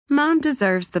Mom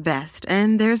deserves the best,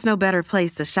 and there's no better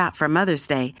place to shop for Mother's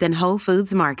Day than Whole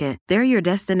Foods Market. They're your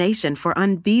destination for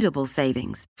unbeatable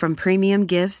savings, from premium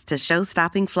gifts to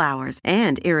show-stopping flowers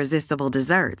and irresistible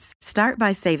desserts. Start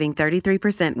by saving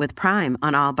 33% with Prime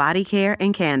on all body care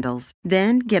and candles.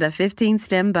 Then get a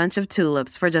 15-stem bunch of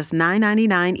tulips for just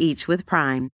 $9.99 each with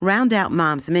Prime. Round out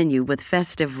Mom's menu with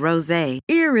festive rosé,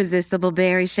 irresistible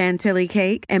berry chantilly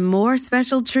cake, and more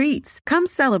special treats. Come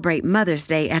celebrate Mother's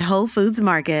Day at Whole Foods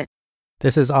Market.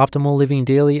 This is Optimal Living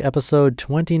Daily, episode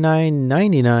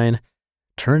 2999,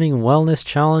 Turning Wellness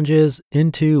Challenges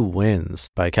into Wins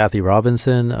by Kathy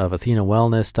Robinson of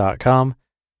AthenaWellness.com.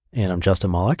 And I'm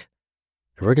Justin Malik.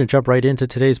 And we're going to jump right into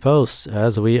today's post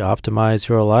as we optimize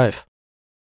your life.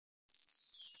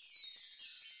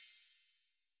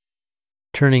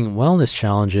 Turning Wellness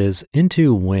Challenges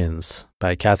into Wins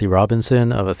by Kathy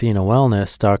Robinson of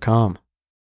AthenaWellness.com.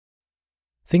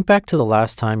 Think back to the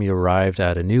last time you arrived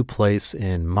at a new place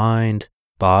in mind,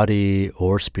 body,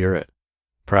 or spirit.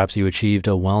 Perhaps you achieved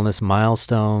a wellness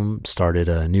milestone, started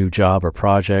a new job or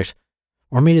project,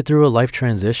 or made it through a life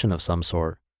transition of some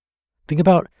sort. Think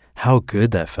about how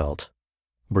good that felt.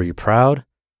 Were you proud,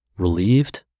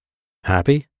 relieved,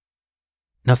 happy?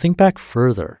 Now think back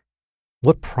further.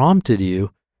 What prompted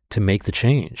you to make the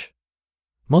change?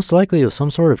 Most likely it was some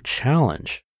sort of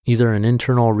challenge. Either an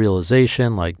internal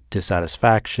realization like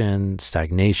dissatisfaction,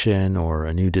 stagnation, or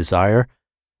a new desire,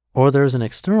 or there's an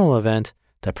external event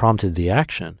that prompted the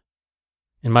action.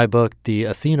 In my book, The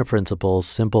Athena Principles,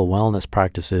 Simple Wellness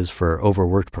Practices for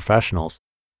Overworked Professionals,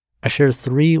 I share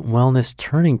 3 wellness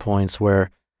turning points where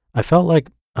I felt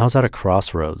like I was at a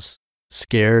crossroads,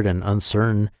 scared and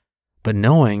uncertain, but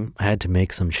knowing I had to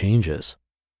make some changes.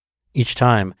 Each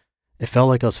time, it felt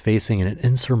like I was facing an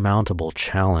insurmountable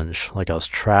challenge, like I was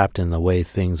trapped in the way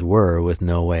things were with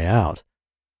no way out.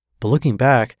 But looking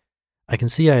back, I can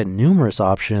see I had numerous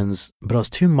options, but I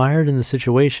was too mired in the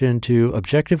situation to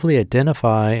objectively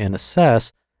identify and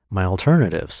assess my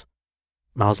alternatives.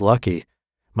 I was lucky.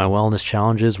 My wellness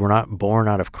challenges were not born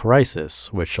out of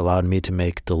crisis, which allowed me to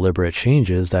make deliberate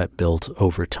changes that built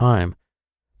over time.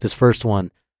 This first one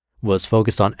was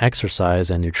focused on exercise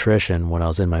and nutrition when I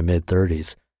was in my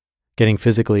mid-30s. Getting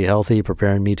physically healthy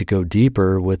prepared me to go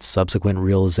deeper with subsequent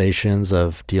realizations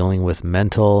of dealing with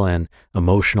mental and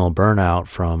emotional burnout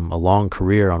from a long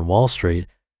career on Wall Street,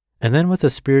 and then with a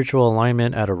spiritual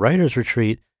alignment at a writer's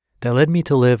retreat that led me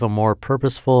to live a more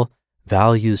purposeful,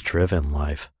 values-driven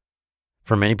life.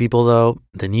 For many people, though,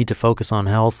 the need to focus on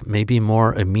health may be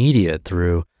more immediate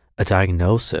through a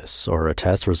diagnosis or a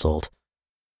test result.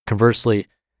 Conversely,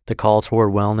 the call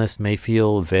toward wellness may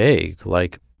feel vague,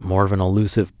 like more of an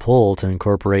elusive pull to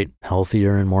incorporate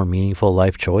healthier and more meaningful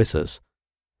life choices.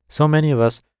 So many of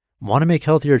us want to make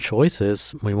healthier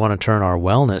choices. We want to turn our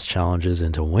wellness challenges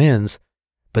into wins,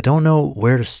 but don't know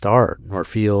where to start or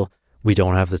feel we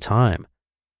don't have the time.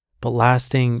 But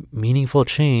lasting, meaningful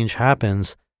change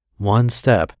happens one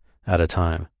step at a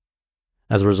time.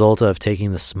 As a result of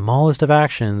taking the smallest of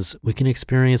actions, we can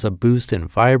experience a boost in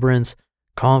vibrance,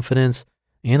 confidence,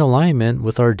 and alignment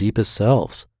with our deepest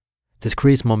selves. This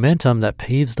creates momentum that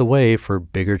paves the way for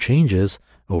bigger changes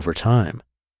over time.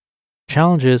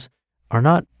 Challenges are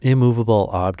not immovable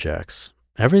objects.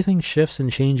 Everything shifts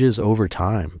and changes over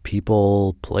time.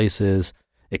 People, places,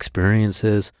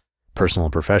 experiences, personal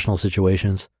and professional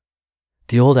situations.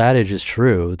 The old adage is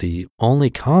true. The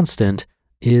only constant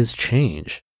is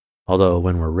change. Although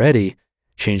when we're ready,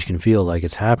 change can feel like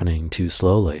it's happening too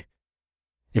slowly.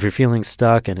 If you're feeling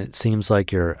stuck and it seems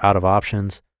like you're out of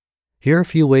options, here are a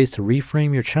few ways to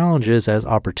reframe your challenges as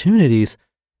opportunities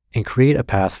and create a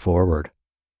path forward.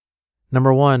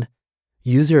 Number 1,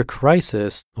 use your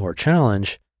crisis or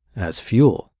challenge as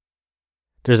fuel.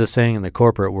 There's a saying in the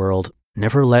corporate world,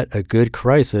 never let a good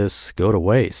crisis go to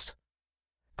waste.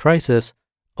 Crisis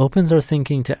opens our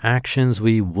thinking to actions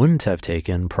we wouldn't have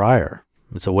taken prior.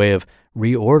 It's a way of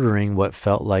reordering what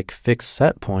felt like fixed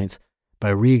set points by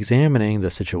re-examining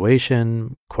the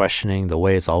situation, questioning the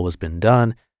way it's always been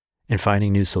done, and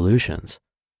finding new solutions.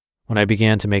 When I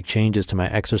began to make changes to my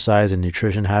exercise and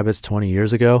nutrition habits 20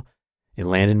 years ago, it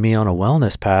landed me on a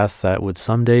wellness path that would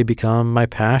someday become my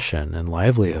passion and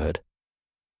livelihood.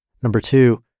 Number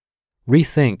 2,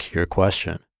 rethink your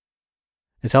question.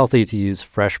 It's healthy to use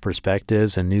fresh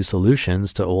perspectives and new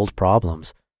solutions to old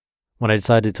problems. When I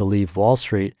decided to leave Wall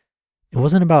Street, it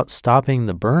wasn't about stopping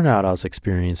the burnout I was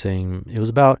experiencing. It was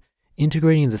about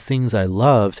integrating the things I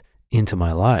loved into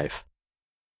my life.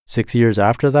 6 years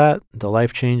after that, the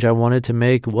life change I wanted to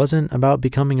make wasn't about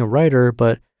becoming a writer,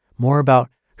 but more about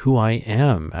who I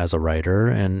am as a writer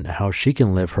and how she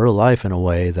can live her life in a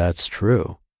way that's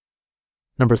true.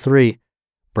 Number 3,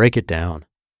 break it down.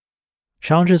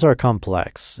 Challenges are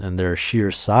complex, and their sheer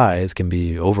size can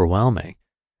be overwhelming.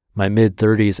 My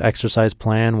mid-30s exercise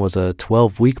plan was a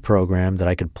 12-week program that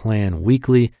I could plan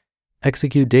weekly,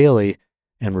 execute daily,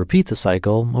 and repeat the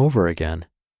cycle over again.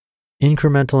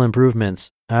 Incremental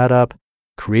improvements add up,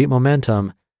 create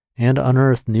momentum, and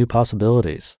unearth new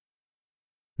possibilities.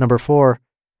 Number 4,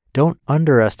 don't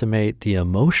underestimate the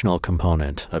emotional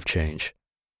component of change.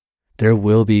 There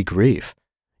will be grief.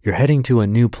 You're heading to a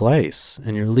new place,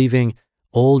 and you're leaving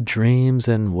old dreams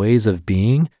and ways of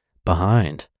being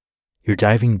behind. You're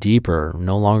diving deeper,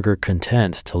 no longer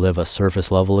content to live a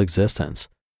surface-level existence.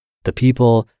 The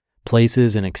people,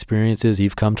 places, and experiences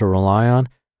you've come to rely on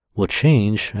will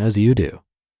change as you do.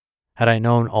 Had I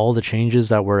known all the changes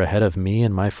that were ahead of me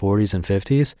in my 40s and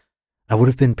 50s, I would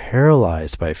have been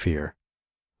paralyzed by fear.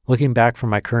 Looking back from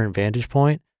my current vantage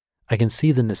point, I can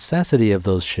see the necessity of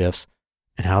those shifts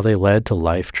and how they led to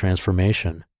life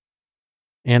transformation.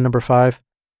 And number 5,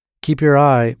 keep your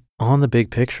eye on the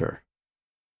big picture.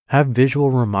 Have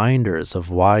visual reminders of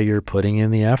why you're putting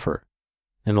in the effort.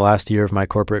 In the last year of my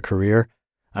corporate career,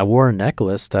 I wore a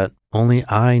necklace that only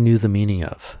I knew the meaning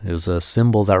of. It was a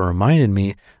symbol that reminded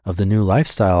me of the new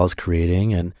lifestyle I was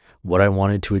creating and what I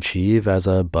wanted to achieve as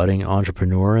a budding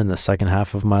entrepreneur in the second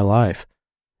half of my life.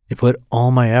 It put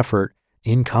all my effort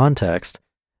in context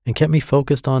and kept me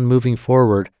focused on moving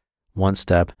forward one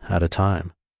step at a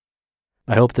time.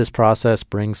 I hope this process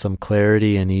brings some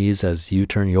clarity and ease as you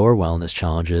turn your wellness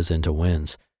challenges into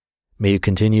wins. May you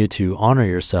continue to honor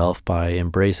yourself by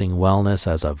embracing wellness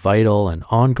as a vital and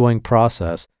ongoing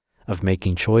process of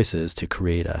making choices to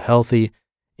create a healthy,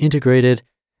 integrated,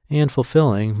 and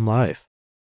fulfilling life.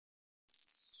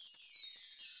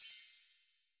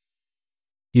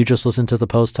 You just listened to the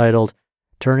post titled,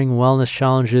 Turning Wellness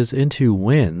Challenges into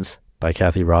Wins by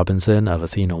Kathy Robinson of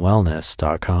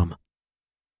AthenaWellness.com.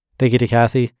 Thank you to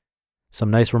Kathy.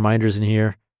 Some nice reminders in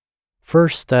here.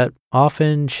 First, that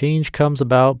often change comes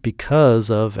about because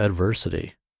of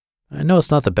adversity. I know it's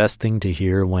not the best thing to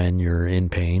hear when you're in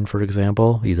pain, for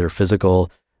example, either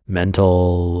physical,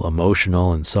 mental,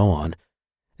 emotional, and so on.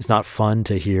 It's not fun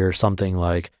to hear something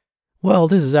like, well,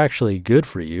 this is actually good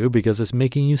for you because it's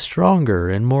making you stronger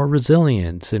and more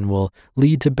resilient and will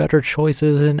lead to better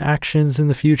choices and actions in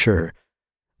the future.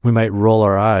 We might roll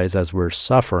our eyes as we're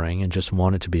suffering and just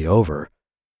want it to be over.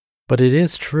 But it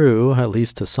is true, at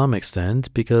least to some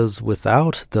extent, because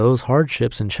without those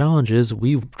hardships and challenges,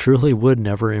 we truly would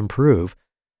never improve.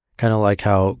 Kind of like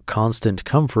how constant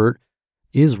comfort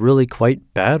is really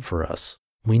quite bad for us.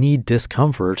 We need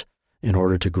discomfort in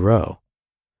order to grow.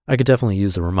 I could definitely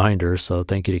use a reminder, so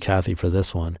thank you to Kathy for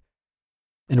this one.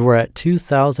 And we're at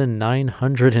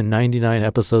 2,999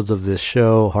 episodes of this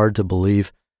show. Hard to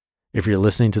believe. If you're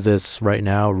listening to this right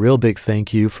now, real big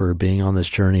thank you for being on this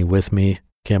journey with me.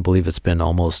 Can't believe it's been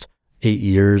almost 8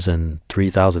 years and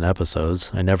 3,000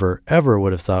 episodes. I never, ever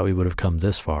would have thought we would have come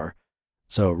this far.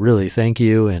 So really, thank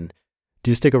you, and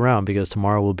do stick around because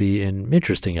tomorrow will be an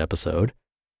interesting episode.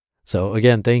 So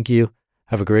again, thank you.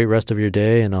 Have a great rest of your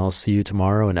day, and I'll see you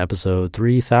tomorrow in episode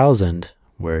 3000,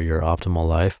 where your optimal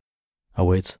life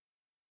awaits.